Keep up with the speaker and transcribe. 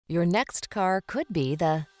Your next car could be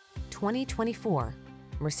the 2024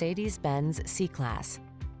 Mercedes-Benz C-Class.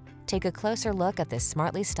 Take a closer look at this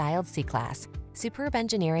smartly styled C-Class. Superb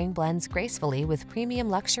engineering blends gracefully with premium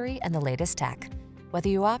luxury and the latest tech. Whether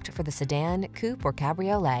you opt for the sedan, coupe, or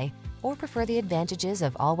cabriolet, or prefer the advantages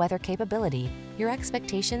of all-weather capability, your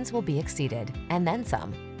expectations will be exceeded, and then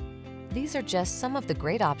some. These are just some of the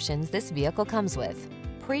great options this vehicle comes with: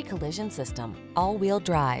 pre-collision system, all-wheel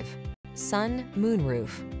drive, sun,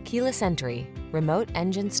 moonroof, keyless entry, remote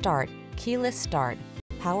engine start, keyless start,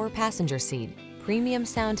 power passenger seat, premium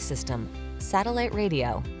sound system, satellite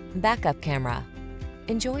radio, backup camera.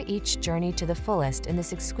 Enjoy each journey to the fullest in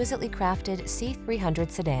this exquisitely crafted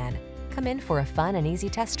C300 sedan. Come in for a fun and easy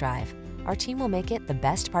test drive. Our team will make it the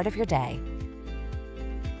best part of your day.